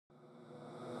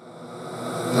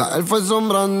La elfas son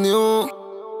brand new,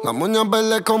 las moñas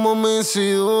verdes como mis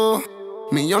hijos.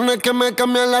 Millones que me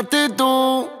cambian la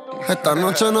actitud. Esta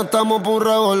noche no estamos por un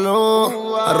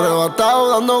revolú.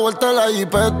 Arrebatado dando vueltas en la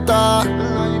Jeepeta.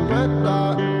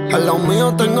 Al lado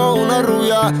mío tengo una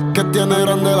rubia que tiene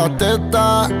grande la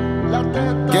teta.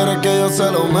 Quiere que yo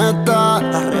se lo meta.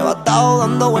 Arrebatado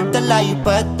dando vueltas en la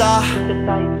Jeepeta.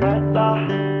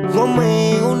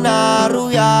 Conmigo una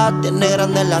rubia tiene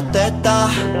grande la teta.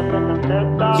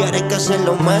 Quiere que se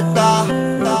lo meta.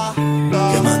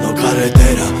 Quemando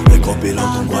carretera, de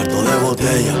copiloto un cuarto de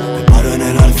botella. Me paro en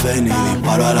el arcén y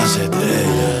disparo a las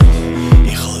estrellas.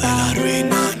 Hijo de la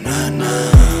ruina, nana.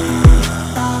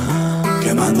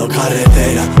 Quemando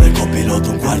carretera, de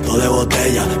copiloto un cuarto de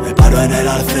botella. Me paro en el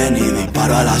arcén y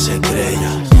disparo a las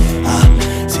estrellas.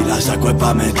 Si la saco es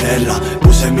pa' meterla.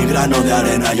 Puse mi grano de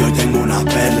arena y hoy tengo una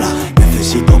perla.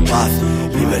 Necesito paz,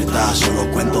 libertad, solo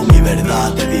cuento mi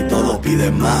verdad. Te di todo,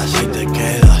 pides más, ahí te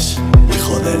quedas.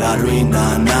 Hijo de la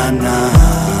ruina, nana.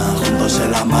 Juntos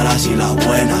en las malas y las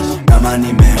buenas. Me aman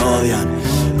y me odian,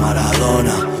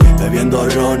 Maradona. Bebiendo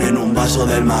ron en un vaso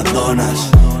del McDonald's.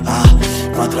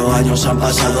 4 años han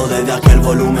pasado desde aquel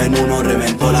volumen 1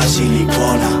 reventó la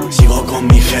silicona. Sigo con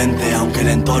mi gente aunque el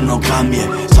entorno cambie.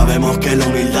 Sabemos que la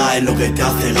humildad es lo que te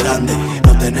hace grande.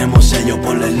 No tenemos sello,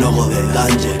 ponle el logo del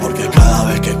danger. Porque cada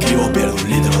vez que escribo pierdo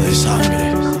 1 litro de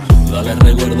sangre. Dale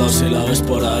recuerdos si la ves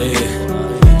por ahí.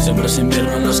 Siempre es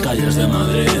invierno en las calles de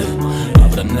Madrid.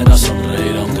 Aprender a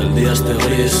sonreír aunque el día esté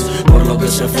gris. Por lo que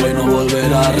se fue y no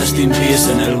volverá. Rest in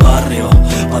peace en el barrio.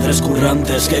 Padres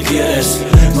currantes, ¿qué quieres?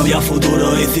 No había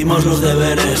futuro, hicimos los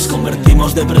deberes.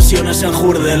 Convertimos depresiones en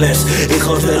jurdeles.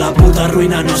 Hijos de la puta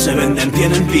ruina no se venden,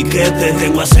 tienen piquete.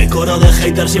 Tengo a ese coro de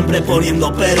haters siempre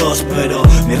poniendo peros. Pero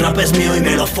mi rap es mío y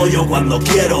me lo follo cuando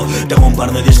quiero. Tengo un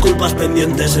par de disculpas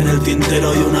pendientes en el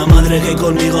tintero. Y una madre que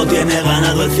conmigo tiene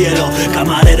ganado el cielo.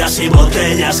 Camareras y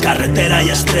botellas, carretera y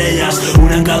estrellas.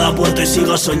 Una en cada puerto y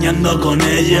sigo soñando con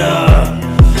ella.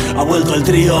 Ha vuelto el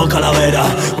trío Calavera.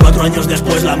 4 años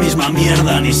después la misma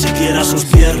mierda. Ni siquiera sus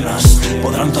piernas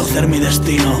podrán torcer mi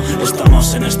destino.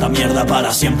 Estamos en esta mierda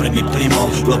para siempre, mi primo.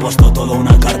 Lo he puesto todo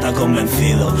una carta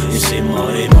convencido. Y si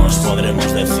morimos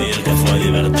podremos decir que fue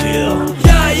divertido.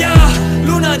 Ya, ya,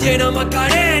 luna llena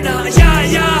Macarena. Ya,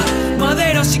 ya,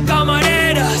 maderos y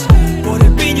camareras. Por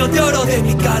el piño de oro de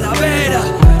mi calavera.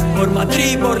 Por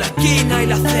Madrid, por la esquina y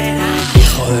la acera.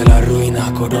 Hijo de la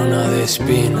ruina, corona de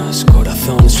espinas.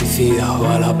 Corazón suicida,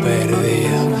 bala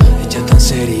perdida. Hecha tan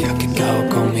seria que cago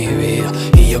con mi vida.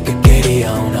 Y yo que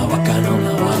quería una bacana,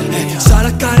 una bandida. A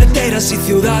las carreteras y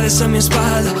ciudades a mi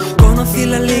espalda. Conocí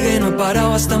la liga y no he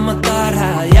parado hasta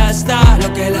matarla. Ya está,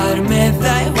 lo que la me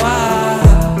da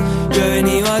igual. Yo he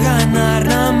venido a ganar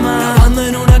nada más. Grabando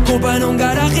en una copa en un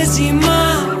garaje sin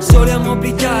más. Solíamos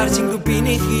brillar sin grupín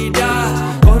ni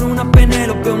girar. Con una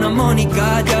Penélope, una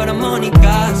Mónica y ahora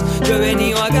Mónicas. Yo he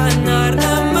venido a ganar.